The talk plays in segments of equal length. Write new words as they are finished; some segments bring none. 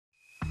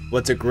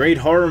What's a great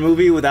horror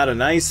movie without a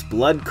nice,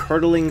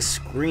 blood-curdling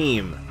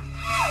scream?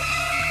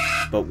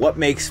 But what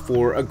makes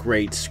for a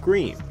great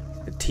scream?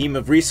 A team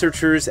of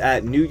researchers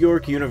at New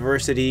York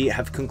University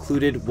have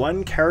concluded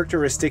one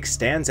characteristic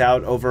stands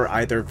out over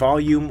either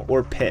volume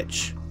or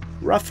pitch: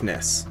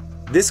 roughness.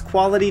 This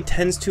quality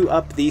tends to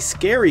up the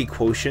scary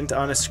quotient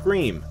on a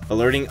scream,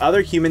 alerting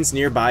other humans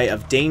nearby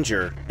of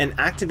danger and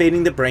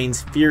activating the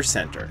brain's fear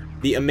center,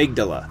 the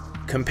amygdala.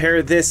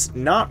 Compare this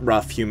not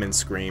rough human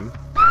scream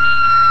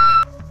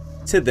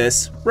to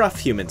this rough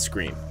human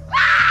scream.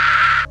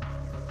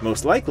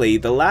 Most likely,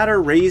 the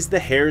latter raised the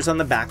hairs on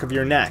the back of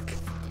your neck.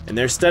 In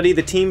their study,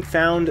 the team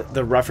found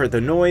the rougher the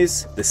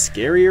noise, the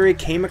scarier it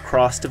came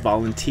across to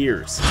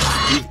volunteers.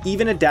 We've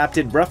even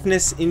adapted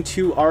roughness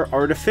into our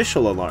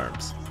artificial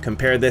alarms.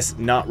 Compare this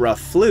not rough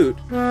flute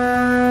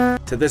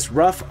to this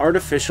rough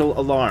artificial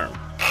alarm.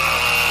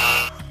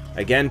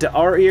 Again, to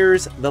our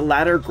ears, the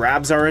latter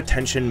grabs our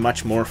attention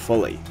much more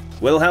fully.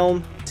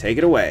 Wilhelm, take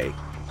it away.